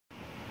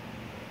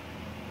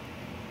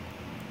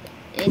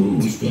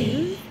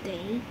Tuesday.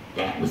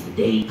 That was the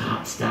day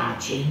Popstar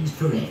changed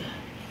forever.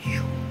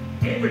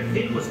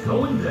 Everything was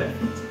going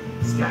perfect.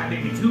 Sky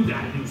Baby 2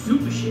 got a new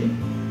super ship.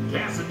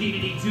 Castle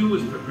DDD 2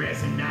 was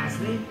progressing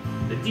nicely.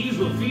 The D's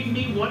were feeding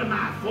me one of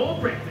my 4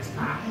 breakfast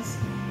pies.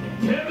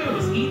 And Kirby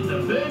was eating the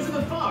birds of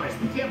the forest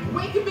and kept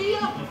waking me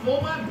up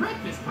before my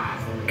breakfast pies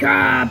were ready.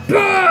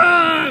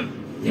 Kaboom!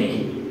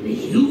 Then, the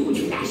huge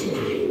flash of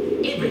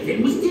light.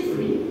 Everything was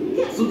different.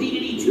 Castle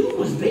DDD 2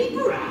 was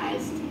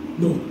vaporized.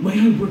 No, my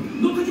handwork,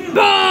 not again!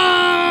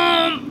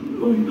 Boom!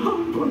 My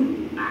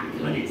handwork. My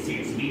cunning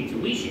sense of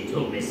intuition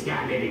told me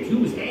Sky Baby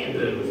 2's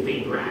hamburger was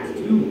vaporized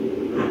too.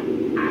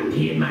 I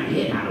peered my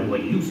head out of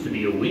what used to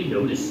be a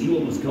window to see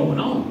what was going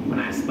on when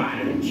I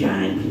spotted a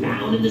giant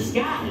clown in the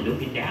sky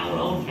looking down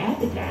on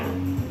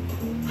Capitown.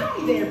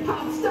 Hi there,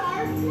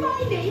 Popstar.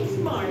 My name's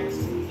Marx.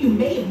 You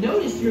may have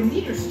noticed your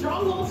leader's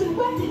strongholds and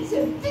weapons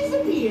have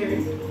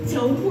disappeared.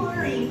 Don't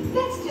worry,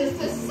 that's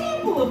just a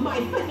sample of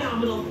my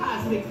phenomenal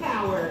cosmic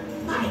power.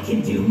 I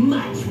can do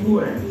much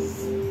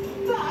worse.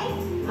 But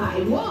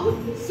I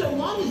won't, so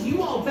long as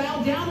you all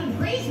bow down and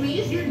praise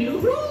me as your new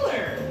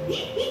ruler. I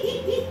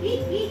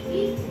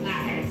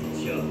had to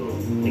chuckle.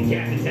 The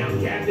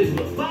Capitown captives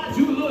were far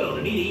too loyal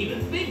to me to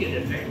even think of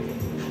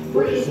defending.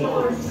 Praise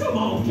Marx. Come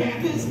on,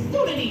 captives.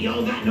 Don't any of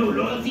y'all got no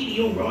loyalty to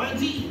your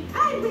royalty?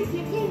 I'm with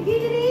you, King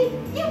Diddity.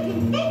 You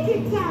can make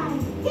it die.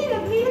 He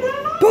doesn't even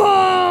have a...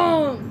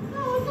 Boom!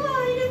 Oh,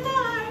 glory to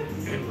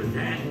Marx. And with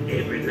that,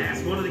 every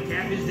last one of the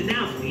captives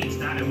denounced me and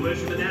started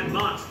worshiping that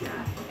Marx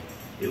guy.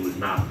 It was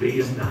my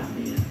biggest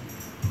nightmare.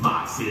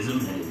 Marxism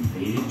had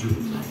invaded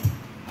dreamland.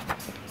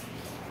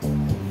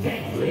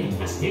 Thankfully,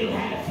 I still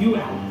had a few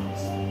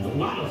allies. The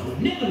Waddles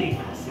would never leave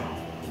my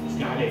side.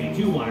 Sky Baby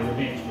 2 wanted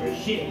revenge for his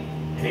ship,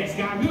 and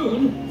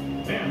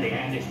Escargoon apparently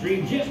had an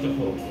extreme jester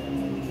phobia.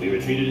 We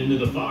retreated into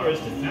the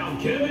forest and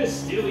found Kirby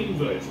still eating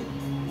virgin.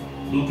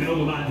 Looking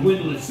over my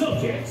dwindling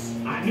subjects,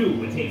 I knew it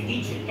would take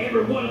each and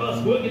every one of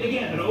us working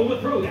together to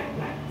overthrow that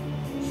plan.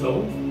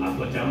 So, I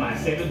put down my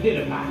 7th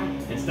dinner pie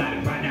and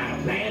started writing out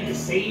a plan to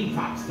save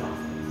Popstar.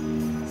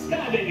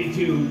 Sky Baby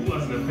 2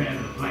 wasn't a fan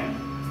of the plan,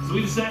 so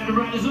we decided to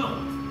write his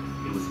own.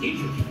 It was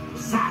intricate,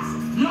 precise,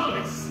 and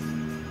flawless.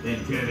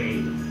 Then Kirby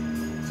ate it.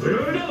 So we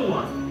wrote another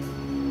one.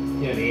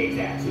 Kirby ate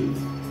that too.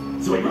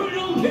 So we wrote it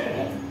on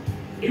Kirby.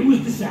 It was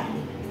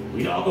decided.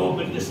 We'd all go up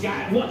into the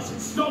sky at once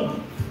and storm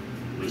it.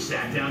 We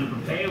sat down to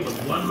prepare with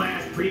one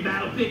last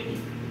pre-battle picnic.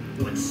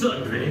 When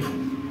suddenly...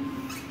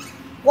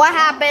 What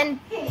happened?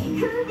 Hey,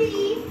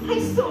 Kirby. I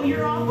stole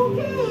your awful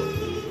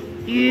cake.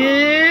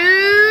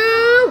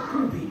 You...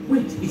 Kirby,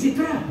 wait, is it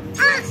there?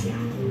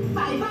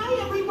 Bye-bye,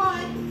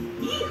 everyone.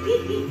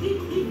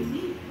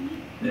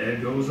 There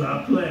goes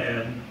our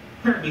plan.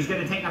 Kirby's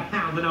gonna take a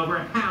pounding over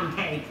a pound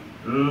cake.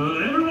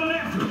 Everyone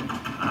after him.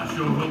 I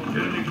sure hope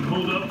Kirby can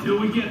hold up till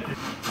we get there.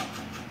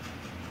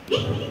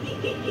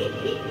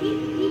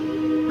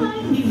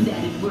 I knew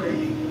that'd work.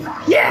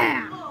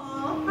 Yeah!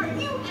 Aw, are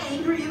you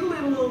angry at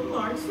little old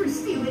Marx for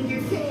stealing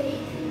your cake?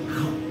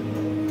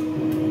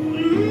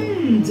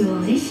 Mmm,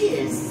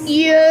 delicious.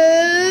 You...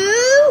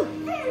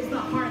 There's the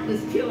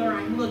heartless killer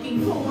I'm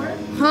looking for.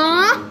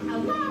 Huh?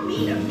 Allow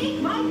me to make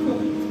my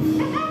point.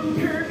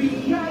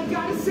 Kirby, I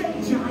gotta say,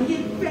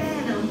 giant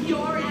fan of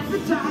your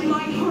appetite. My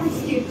heart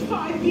skips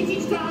 5 beats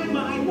each time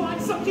I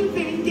want something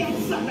big, get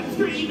something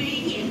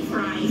screaming in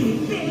fright.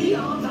 If they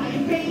all die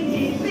in pain,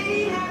 if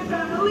they have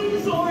family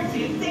disorders,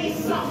 if they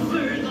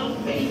suffer the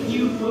fate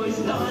you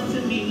pushed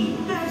onto me.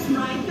 That's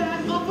right,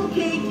 that awful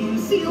cake you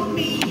sealed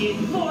me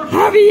in for.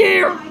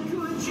 Javier! I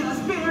could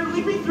just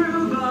barely breathe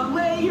through the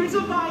layers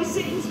of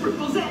icing,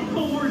 sprinkles, and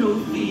mortal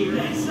fear.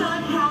 That's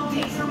not how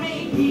cakes are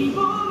made.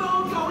 People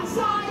don't go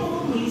inside.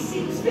 Only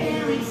seems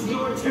fair. It's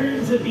your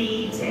turn to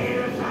be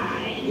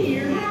terrified.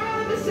 Here,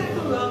 have a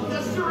sample of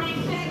the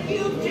strength that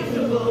you've just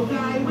evoked.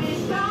 I wish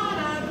not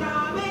a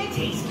comic.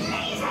 Tastes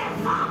laser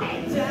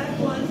vomit. That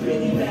one's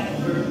really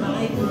bad for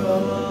my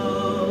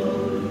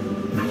throat.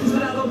 I just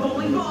put out a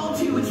bowling ball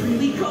too. It's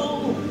really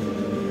cold.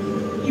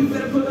 You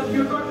better put up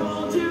your guard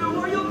ball too,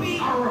 or you'll be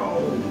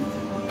rolled.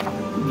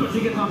 Don't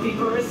you get comfy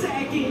for a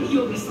second,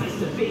 you'll be sliced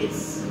to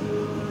bits.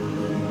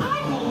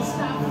 I won't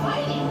stop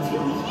fighting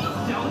till you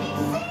don't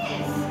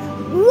exist.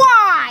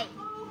 Why?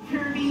 Oh,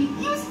 Kirby,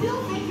 you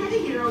still think you're the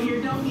hero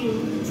here, don't you?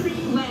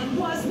 Dreamland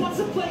was once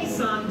a place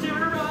under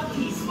a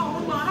peaceful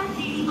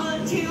monarchy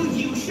until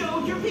you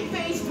showed your big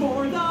face,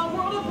 tore the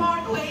world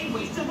apart, laid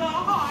waste to the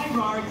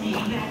hierarchy.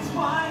 That's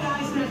why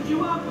I snapped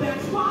you up,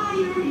 that's why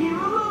you're here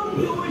alone.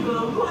 You're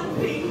the one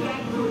thing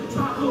that could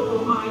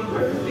topple my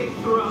perfect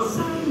throne.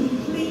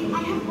 Silently,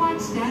 I have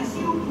watched as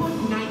you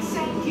put knights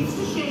and kings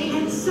to shame.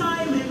 And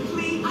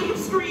silently, I have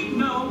screamed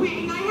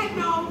knowing I had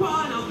no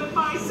one else but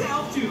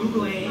myself to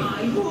blame.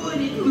 I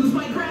wouldn't lose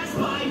my grasp,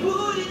 I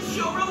wouldn't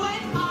show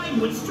relent. I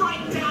would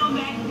strike down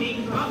that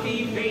big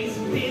puffy-faced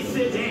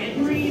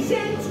dissident.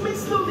 Resentment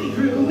slowly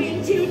grew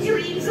into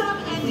dreams of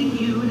ending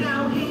you.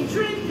 Now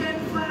hatred can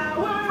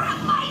flower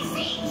from my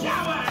seed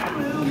shower.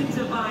 Grew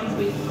into vines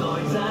with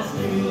thorns us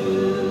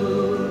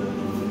through.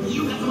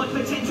 You got so much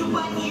potential,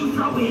 but you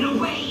throw it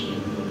away.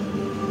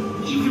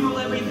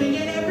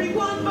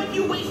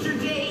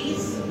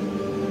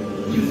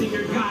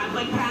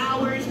 my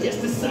powers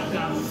just to suck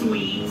up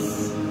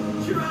sweets.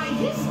 Try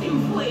this new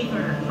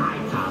flavor. I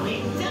call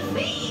it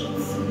defeat.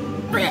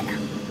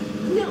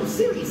 No,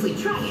 seriously,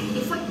 try it.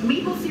 It's like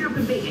maple syrup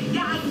and bacon.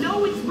 Yeah, I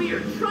know it's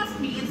weird. Trust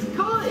me, it's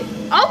good.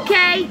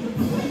 Okay.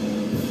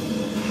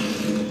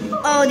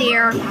 Oh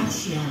dear.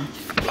 Gotcha.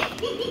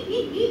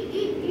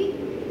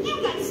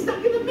 You got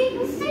stuck in the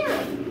maple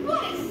syrup.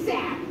 What a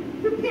sap.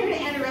 Prepare to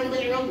enter a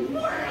literal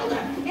world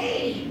of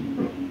pain.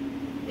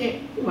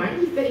 Why are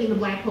you fitting in the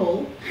black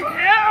hole? Help!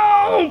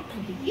 Are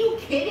you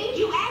kidding?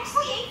 You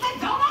actually ate the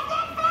donut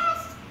that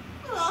fast?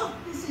 Oh,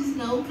 this is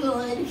no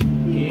good.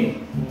 Yeah.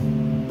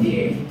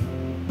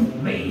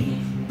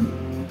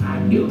 Man, I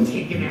knew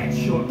taking that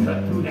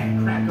shortcut through that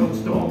Krakow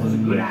storm was a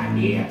good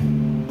idea.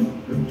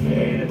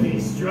 Prepare to be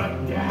struck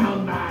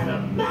down by the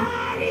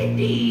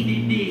mighty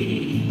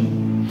D.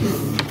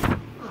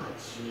 Oh,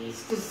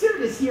 jeez.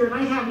 Dessert is here and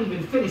I haven't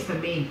even finished the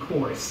main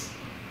course.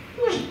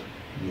 Wait,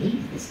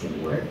 maybe this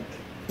can work.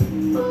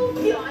 Oh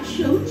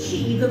gosh, oh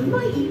gee, the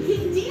mighty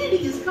King Deity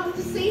has come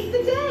to save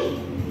the day.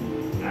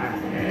 I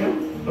have?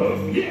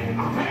 Yeah,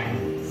 I have.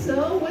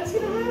 So, what's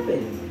gonna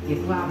happen? You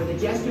clobber the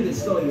jester that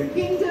stole your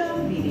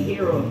kingdom, be the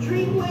hero of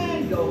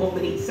Dreamland, go home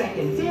and eat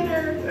second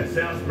dinner, That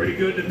sounds pretty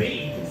good to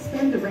me. and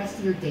spend the rest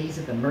of your days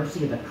at the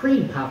mercy of a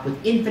cream puff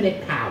with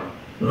infinite power.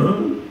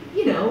 Huh?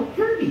 You know,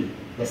 Kirby,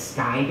 the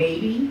sky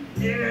baby.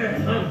 Yeah,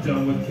 I'm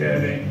done with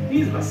Kirby.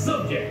 He's my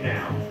subject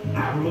now.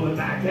 I rule in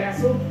my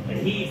castle, and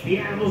he eats the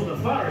animals in the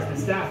forest that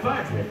start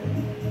fights with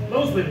him.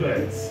 Mostly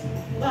birds.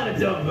 A lot of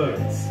dumb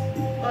birds.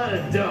 A lot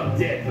of dumb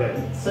dead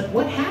birds. But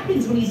what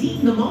happens when he's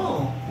eaten them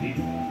all? You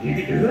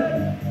can do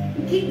that?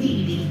 King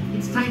Deity,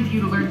 it's time for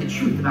you to learn the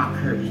truth about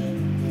Kirby.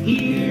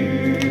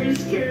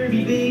 Here's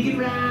Kirby big and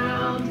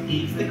round,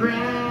 eats the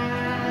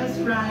grass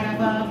right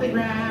above the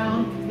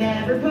ground,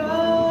 never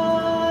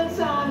puts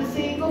on a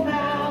single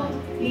pound,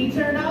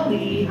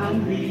 eternally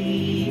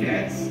hungry.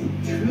 That's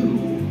true.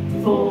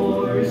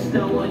 Force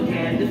no one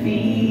can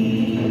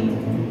defeat,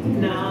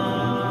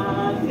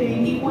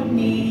 nothing he would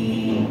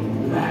need.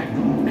 Like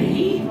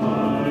me?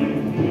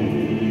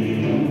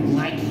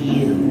 Like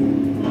you.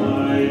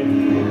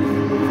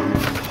 And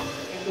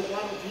the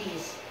Waddle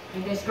Tees,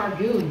 and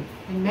Escargoon,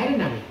 and Meta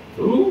Knight.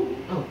 Who?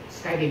 Oh,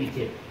 Sky Baby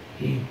too.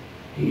 He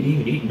ain't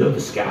even eating another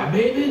sky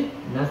baby?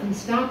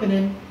 Nothing's stopping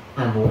him.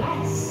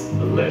 Unless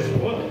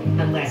what?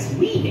 Unless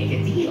we make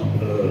a deal.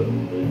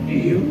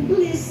 Deal?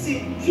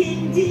 Listen,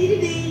 King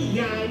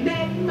Deity, I'm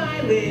at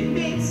my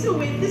limits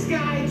with this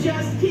guy.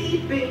 Just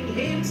keeping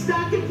him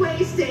stuck in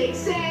place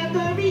takes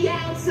every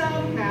ounce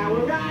of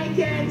power I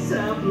can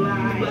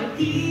supply. But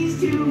he's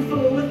too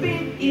full of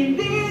it in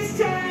this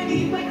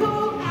tiny black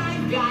hole.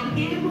 I've got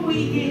him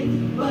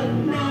weakened, but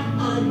not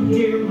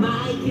under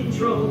my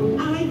control.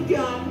 I've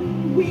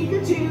gotten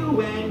weaker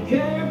too, and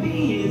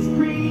Kirby is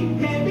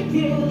prepared to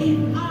kill.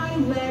 If I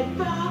let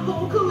the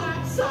whole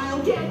collapse,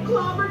 I'll get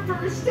clobbered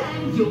first,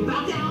 and you'll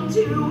bow down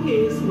to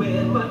his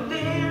will. But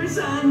there's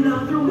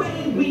another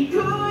way we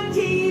could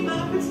team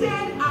up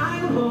instead.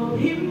 I'll hold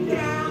him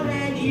down,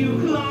 and you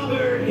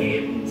clobber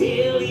him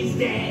till he's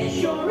dead.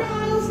 Sure,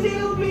 I'll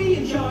still be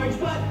in charge,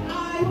 but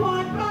I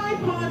want my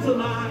pawns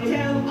alive.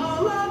 Tell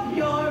all of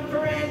your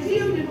friends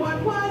you did what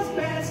was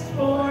best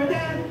for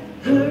them.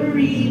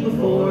 Hurry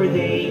before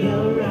they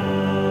arrive.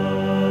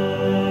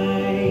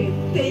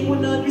 They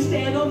wouldn't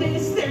understand all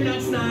this, they're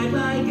not snide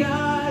like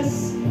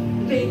us.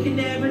 They can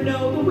never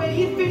know the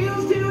way it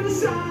feels to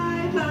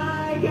decide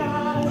like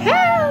us.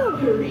 Help!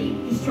 Hurry,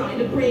 he's trying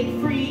to break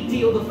free,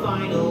 deal the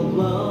final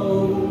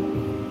blow.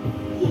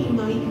 He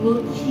might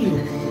look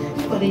cute,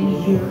 but in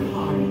your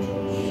heart,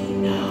 you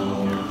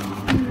know.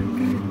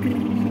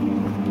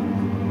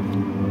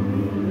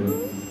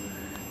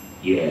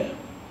 Yeah,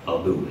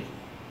 I'll do it.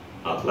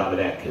 I'll clobber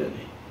that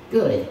Kirby.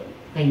 Good.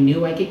 I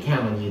knew I could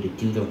count on you to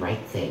do the right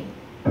thing.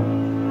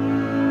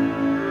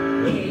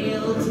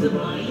 Hail to the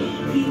mighty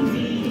King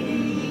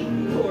Deity,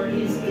 for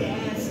his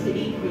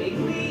destiny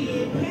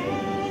quickly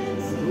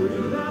advance.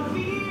 Through the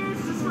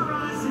fiercest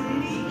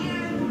ferocity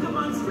and the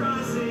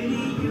monstrosity,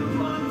 you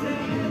want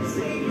to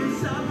save your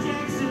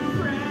subjects and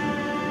friends.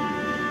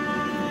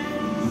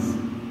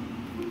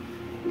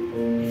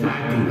 If I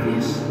do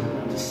this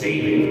to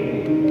save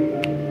it,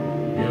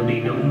 there'll be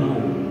no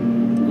more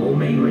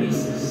gourmet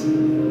races,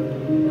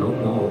 no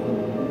more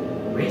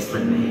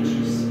wrestling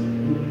matches,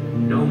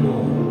 no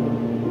more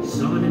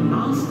summoning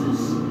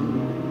monsters,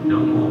 no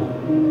more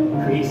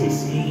crazy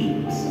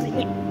schemes,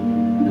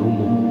 no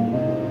more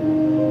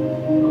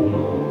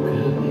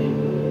Kirby.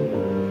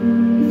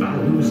 If I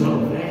lose all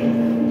that,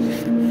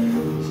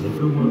 is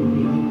everyone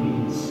really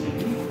being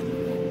safe?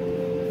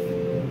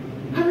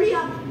 Hurry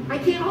up! I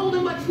can't hold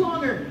him much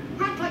longer.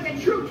 Act like a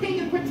true king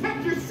and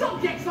protect your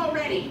subjects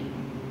already.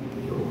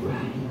 You're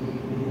right.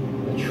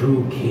 A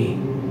true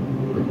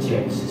king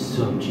protects his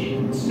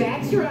subjects.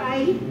 That's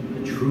right.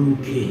 A true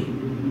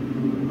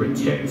king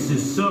protects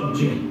his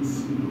subjects.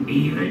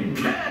 Even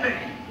Kirby!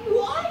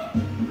 What?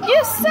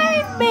 You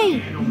saved me!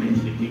 Yeah, don't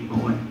mention it, big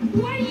boy.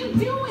 What are you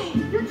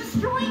doing? You're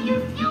destroying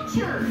your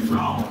future.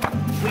 Wrong.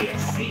 We're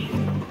seeing.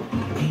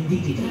 King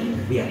Deity,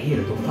 we are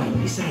here to fight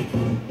beside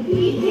you.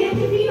 He can't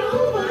defeat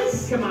all of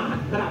us. Come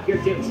on, put up your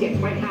dipstick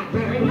when hot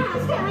wearing. Now,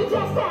 Scary,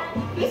 just that.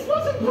 This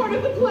wasn't part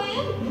of the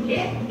plan.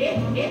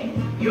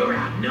 You're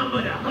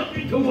outnumbered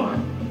 100 to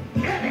 1.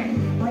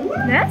 Kevin,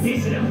 Yes?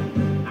 listen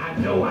up. I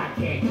know I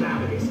can't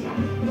climb this guy,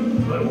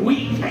 but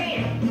we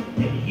can.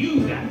 And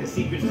you got the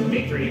secrets to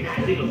victory in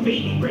that little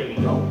baby brain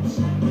of yours.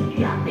 You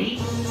got me,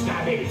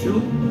 Sky Baby 2,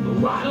 the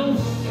Waddles.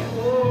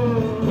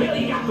 Well,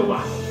 you got the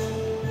Waddles.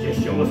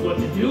 Just show us what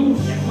to do,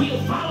 and we'll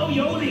follow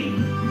your lead.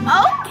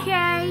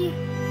 Okay.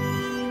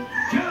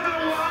 To the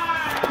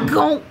wire!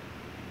 Go.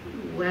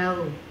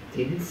 Well,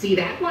 didn't see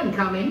that one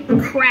coming.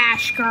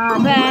 Crash,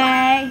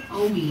 Kirby.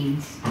 Oh,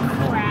 means.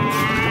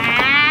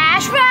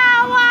 Crash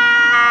power.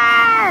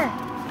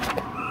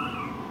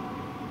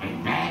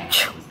 And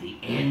that was the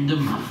end of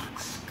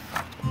Marx.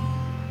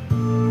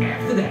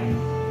 After that,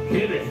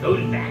 Kirby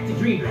floated back to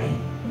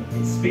Dreamland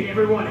and spit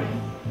everyone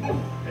out.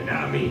 And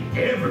I mean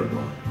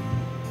everyone.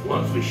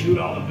 Once we shoot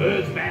all the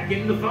birds back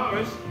in the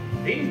forest,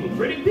 things were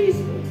pretty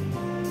peaceful.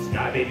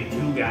 Sky Baby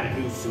 2 got a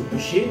new super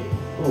ship.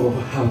 Oh,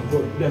 how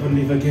would never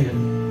leave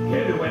again.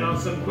 Kirby went on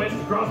some quest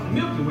across the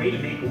Milky Way to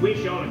make a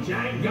wish on a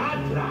giant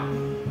god clock.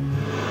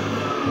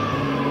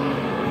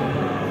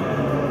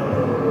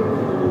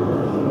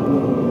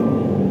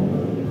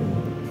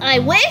 I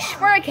wish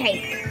for a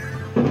cake.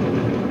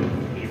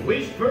 He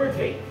wished for a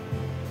cake.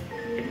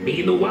 And me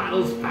and the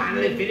Waddles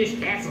finally finished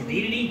Castle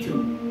DDD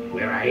 2,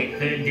 where I ate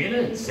their dinner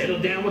and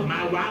settled down with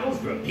my Waddles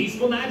for a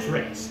peaceful night's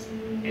rest.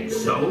 And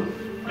so,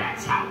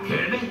 that's how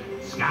Kirby,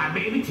 Sky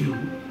Baby 2,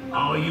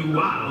 all you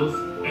Waddles,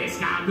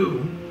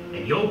 Escargoon,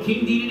 and your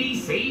King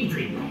DDD saved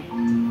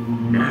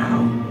Dreamland.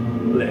 Now,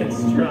 let's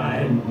try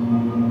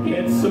and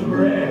get some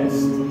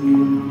rest.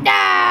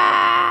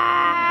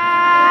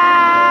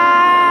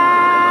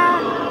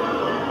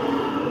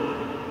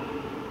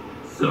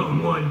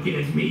 Someone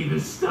get me the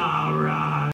Star Rod.